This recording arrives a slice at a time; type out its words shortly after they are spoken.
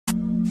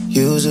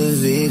You's a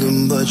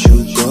vegan, but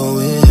you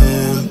going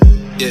ham.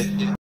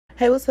 Yeah.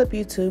 Hey, what's up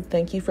YouTube?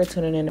 Thank you for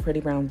tuning in to Pretty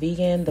Brown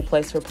Vegan, the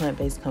place for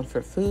plant-based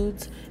comfort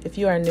foods. If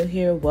you are new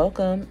here,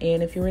 welcome,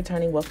 and if you're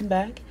returning, welcome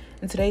back.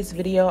 In today's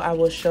video, I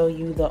will show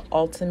you the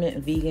ultimate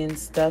vegan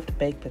stuffed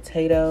baked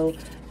potato.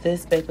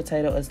 This baked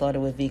potato is loaded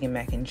with vegan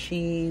mac and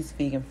cheese,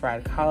 vegan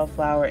fried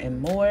cauliflower, and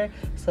more.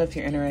 So if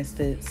you're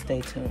interested,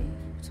 stay tuned.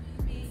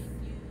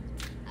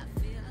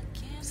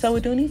 So we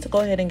do need to go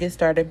ahead and get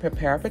started and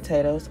prepare our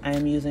potatoes. I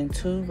am using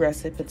 2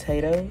 russet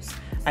potatoes.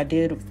 I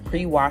did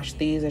pre-wash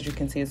these. As you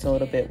can see, it's a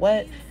little bit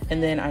wet.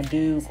 And then I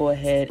do go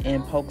ahead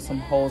and poke some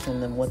holes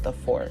in them with a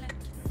fork.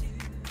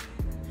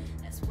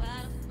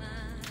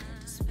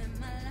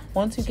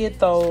 Once you get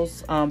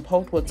those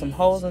poked with some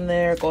holes in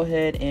there, go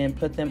ahead and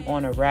put them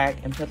on a rack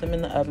and put them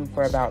in the oven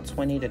for about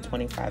 20 to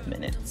 25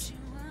 minutes.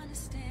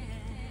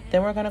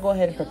 Then we're gonna go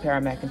ahead and prepare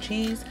our mac and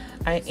cheese.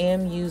 I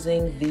am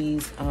using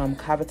these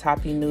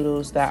cavatappi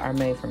noodles that are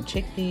made from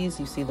chickpeas.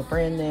 You see the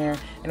brand there.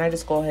 And I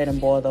just go ahead and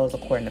boil those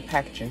according to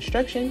package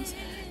instructions.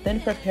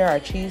 Then prepare our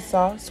cheese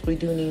sauce. We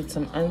do need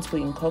some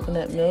unsweetened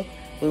coconut milk.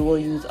 We will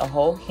use a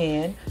whole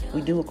can.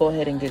 We do go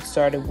ahead and get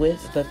started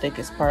with the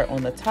thickest part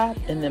on the top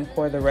and then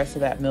pour the rest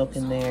of that milk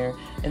in there.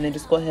 And then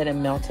just go ahead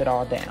and melt it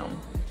all down.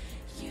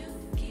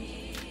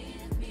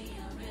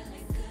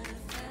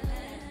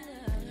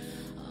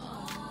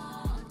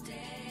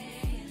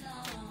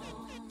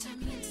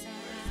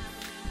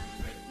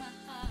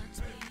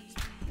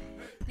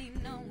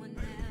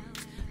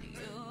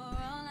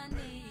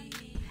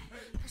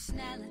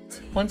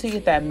 Once you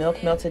get that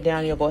milk melted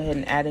down, you'll go ahead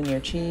and add in your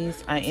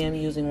cheese. I am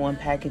using 1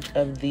 package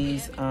of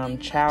these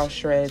chow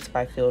shreds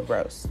by Field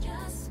Roast.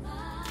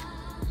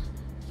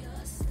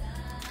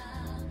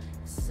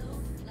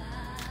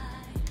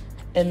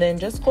 And then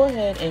just go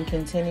ahead and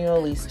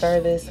continually stir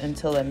this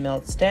until it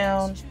melts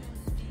down.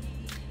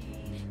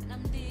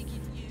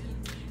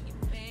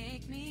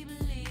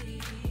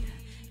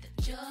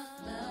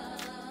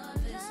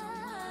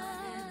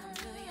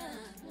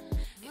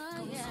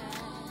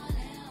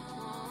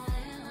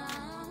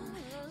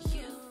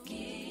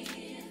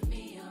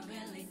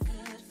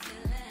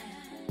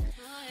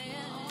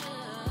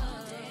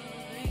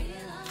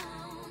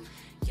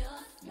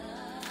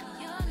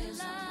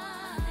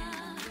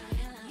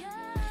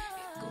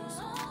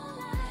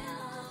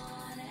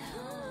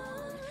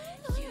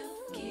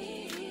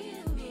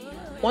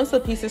 Once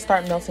the pieces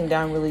start melting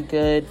down really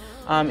good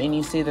and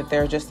you see that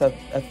there are just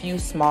a few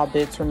small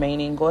bits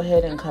remaining, go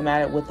ahead and come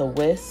at it with a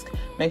whisk.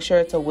 Make sure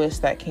it's a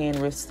whisk that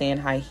can withstand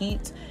high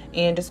heat,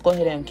 and just go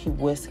ahead and keep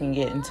whisking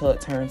it until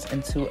it turns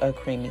into a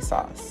creamy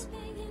sauce.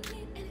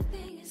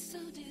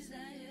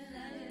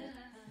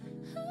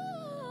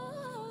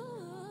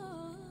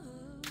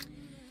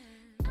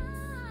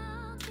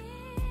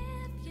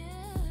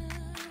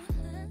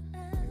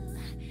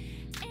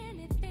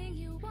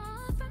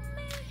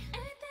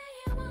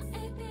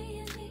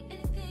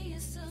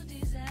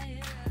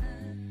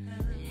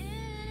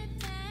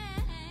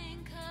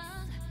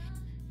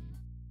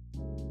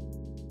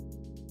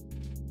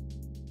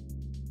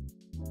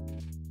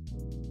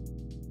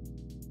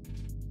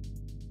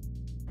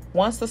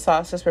 Once the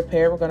sauce is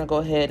prepared, we're going to go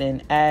ahead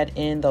and add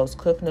in those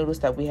cooked noodles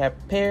that we have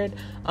prepared.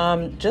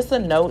 Just a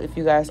note, if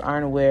you guys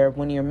aren't aware,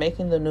 when you're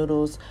making the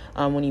noodles,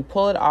 when you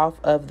pull it off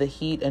of the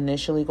heat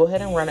initially, go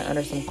ahead and run it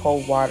under some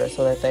cold water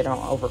so that they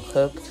don't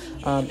overcook,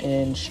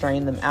 and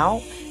strain them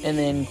out. And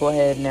then go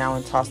ahead now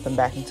and toss them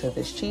back into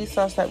this cheese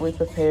sauce that we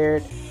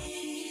prepared.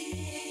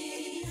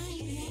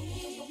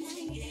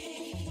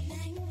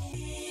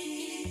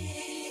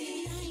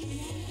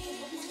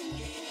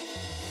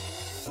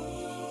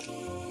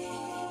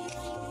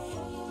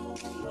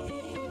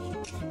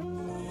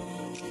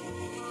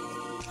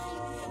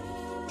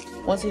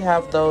 Once you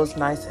have those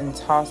nice and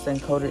tossed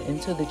and coated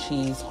into the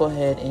cheese, go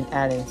ahead and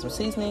add in some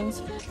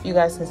seasonings. You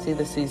guys can see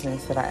the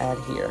seasonings that I add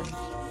here.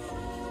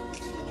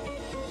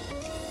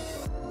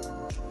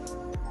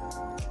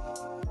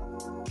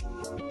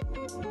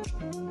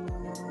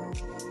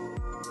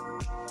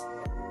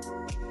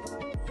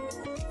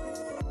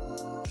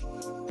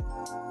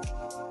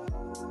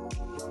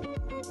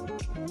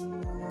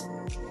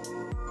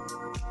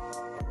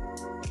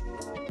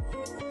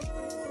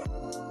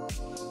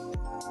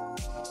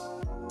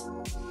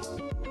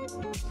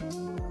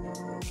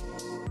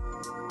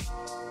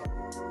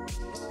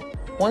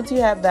 Once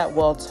you have that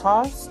well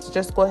tossed,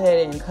 just go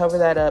ahead and cover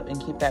that up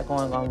and keep that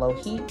going on low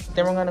heat.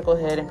 Then we're going to go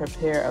ahead and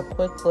prepare a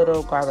quick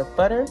little garlic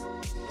butter.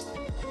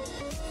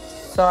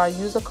 So I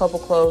used a couple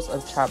cloves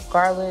of chopped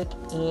garlic,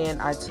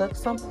 and I took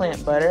some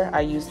plant butter.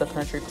 I used the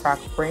Country Crock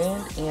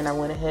brand, and I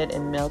went ahead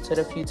and melted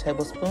a few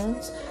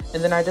tablespoons.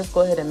 And then I just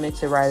go ahead and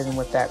mix it right in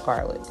with that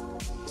garlic.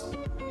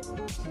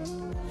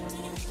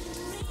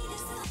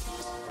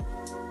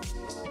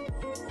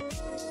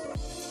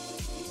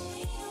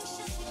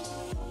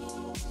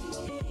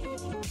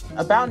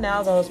 About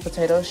now, those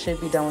potatoes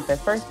should be done with their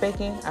first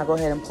baking. I go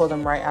ahead and pull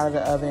them right out of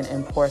the oven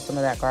and pour some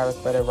of that garlic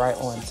butter right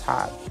on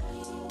top.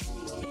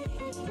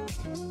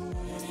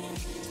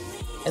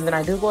 And And then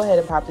I do go ahead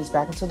and pop these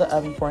back into the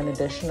oven for an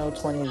additional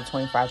 20 to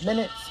 25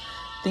 minutes.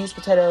 These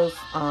potatoes,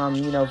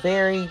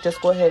 vary.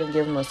 Just go ahead and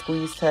give them a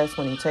squeeze test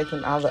when you take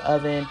them out of the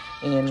oven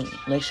and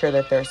make sure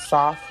that they're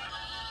soft,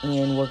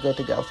 and we're good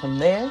to go from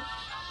there.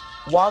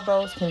 While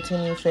those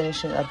continue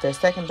finishing up their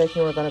second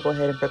baking, we're going to go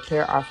ahead and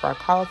prepare our fried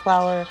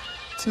cauliflower.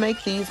 To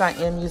make these, I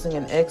am using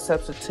an egg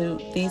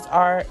substitute. These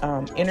are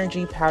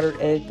energy powdered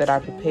egg that I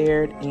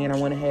prepared, and I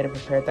went ahead and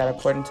prepared that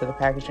according to the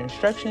package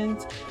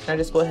instructions. And I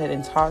just go ahead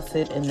and toss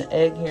it in the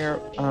egg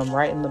here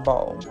right in the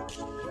bowl.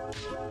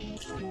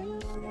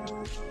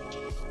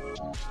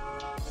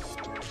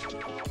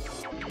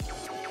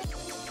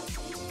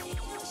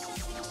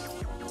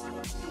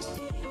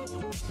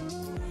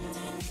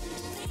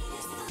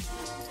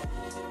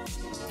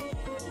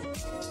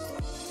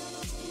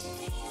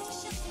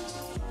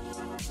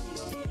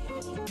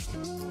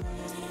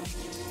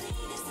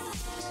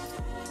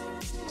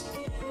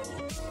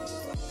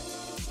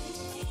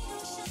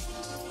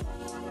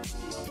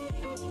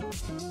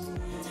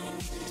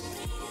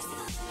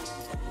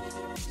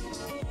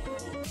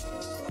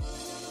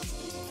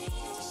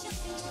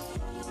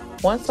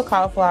 Once the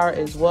cauliflower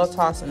is well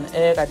tossed in the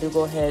egg, I do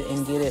go ahead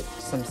and get it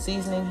some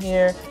seasoning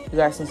here. You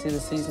guys can see the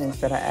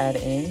seasonings that I add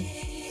in.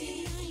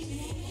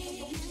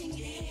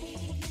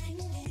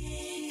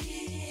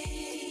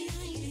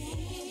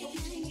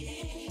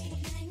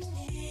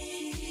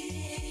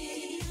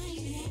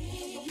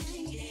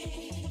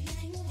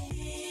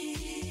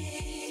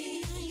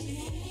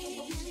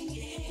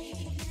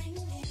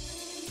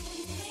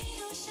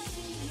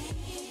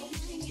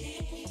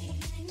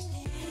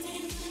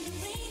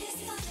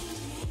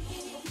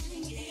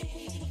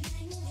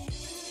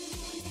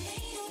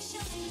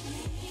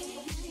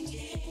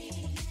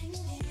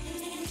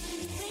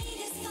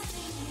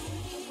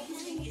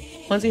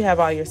 Once you have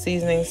all your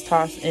seasonings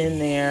tossed in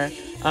there,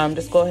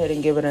 just go ahead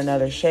and give it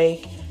another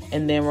shake.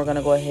 And then we're going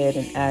to go ahead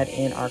and add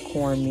in our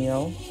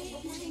cornmeal.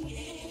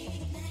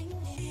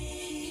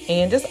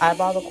 And just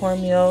eyeball the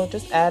cornmeal.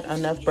 Just add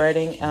enough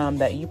breading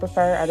that you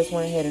prefer. I just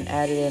went ahead and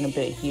added in a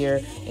bit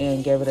here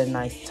and gave it a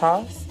nice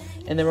toss.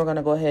 And then we're going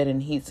to go ahead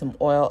and heat some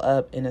oil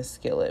up in a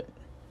skillet.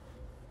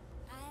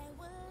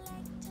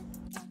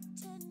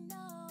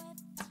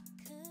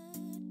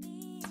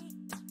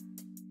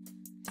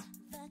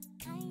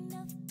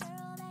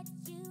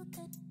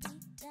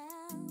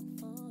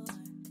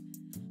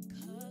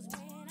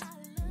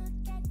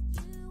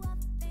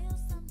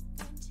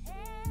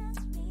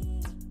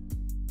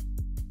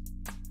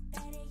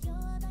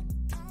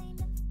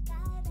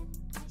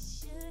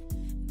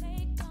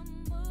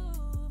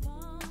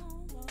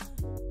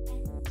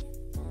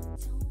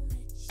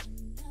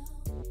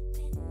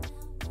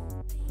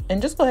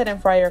 And just go ahead and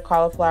fry your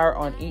cauliflower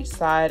on each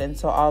side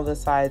until all the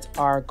sides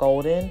are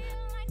golden.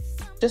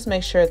 Just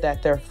make sure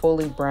that they're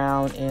fully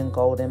brown and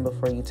golden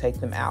before you take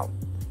them out.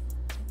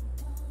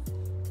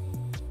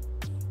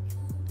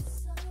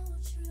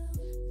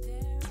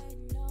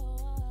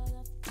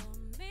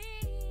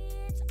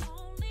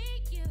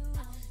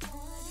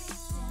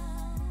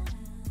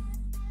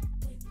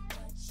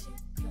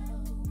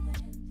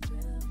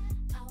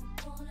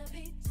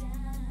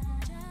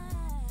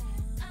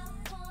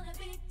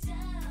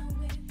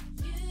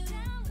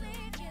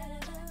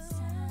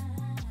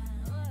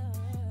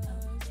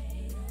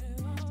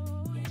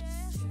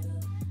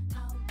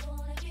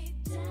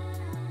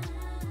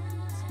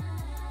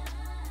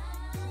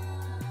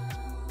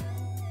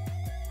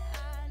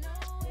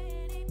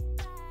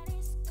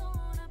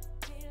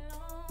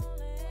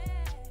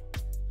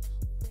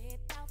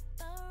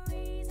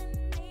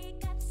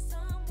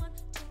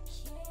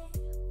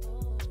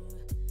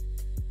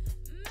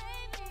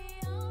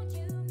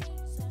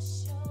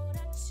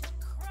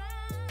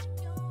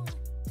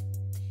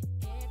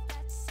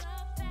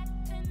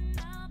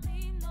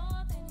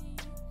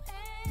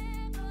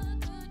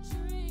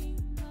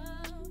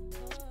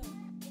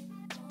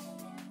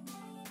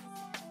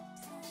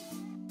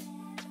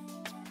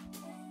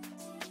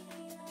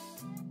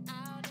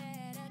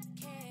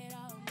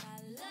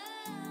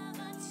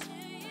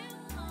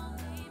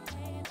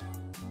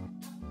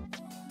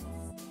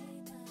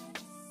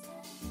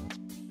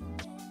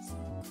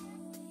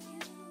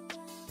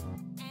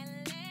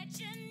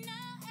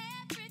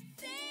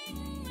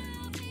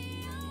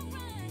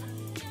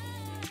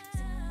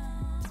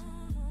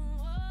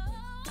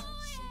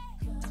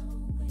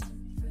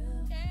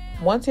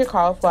 Once your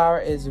cauliflower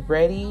is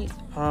ready,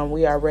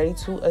 we are ready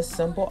to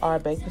assemble our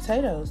baked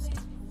potatoes.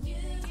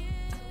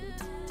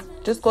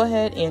 Just go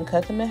ahead and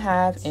cut them in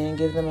half and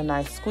give them a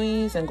nice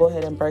squeeze, and go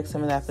ahead and break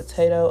some of that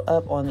potato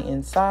up on the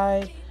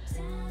inside.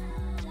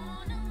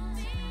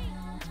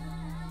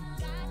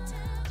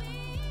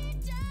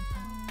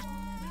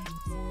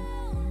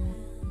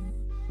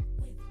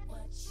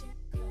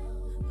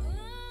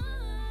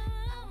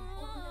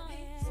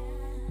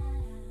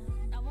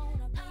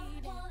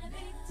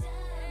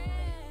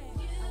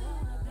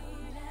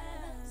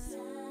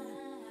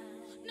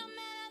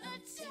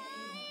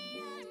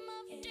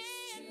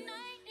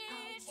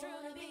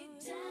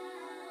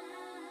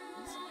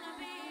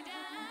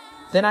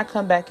 Then I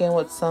come back in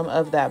with some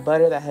of that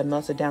butter that had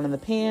melted down in the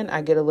pan.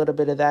 I get a little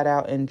bit of that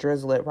out and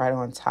drizzle it right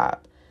on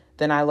top.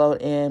 Then I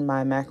load in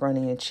my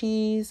macaroni and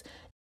cheese.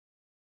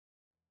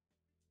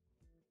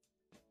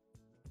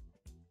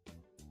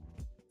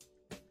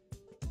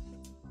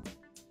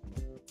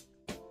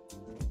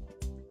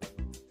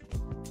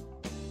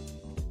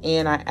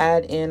 And I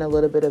add in a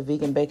little bit of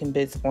vegan bacon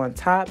bits on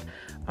top.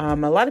 A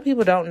lot of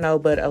people don't know,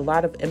 but a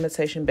lot of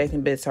imitation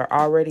bacon bits are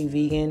already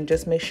vegan.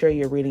 Just make sure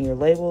you're reading your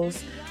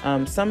labels.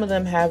 Some of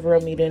them have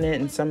real meat in it,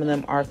 and some of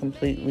them are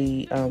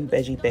completely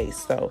veggie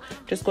based. So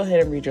just go ahead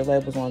and read your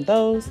labels on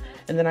those.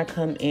 And then I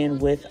come in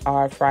with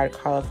our fried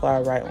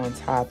cauliflower right on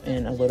top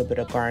and a little bit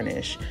of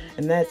garnish.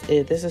 And that's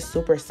it. This is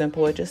super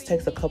simple. It just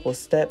takes a couple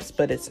steps,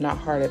 but it's not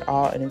hard at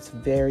all, and it's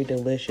very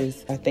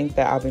delicious. I think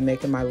that I'll be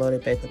making my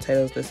loaded baked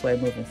potatoes this way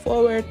moving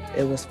forward.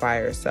 It was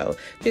fire. So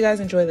if you guys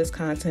enjoy this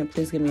content,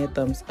 please give me a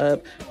thumbs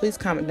up. Please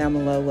comment down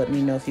below. Let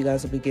me know if you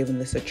guys will be giving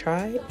this a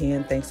try.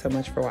 And thanks so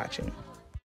much for watching.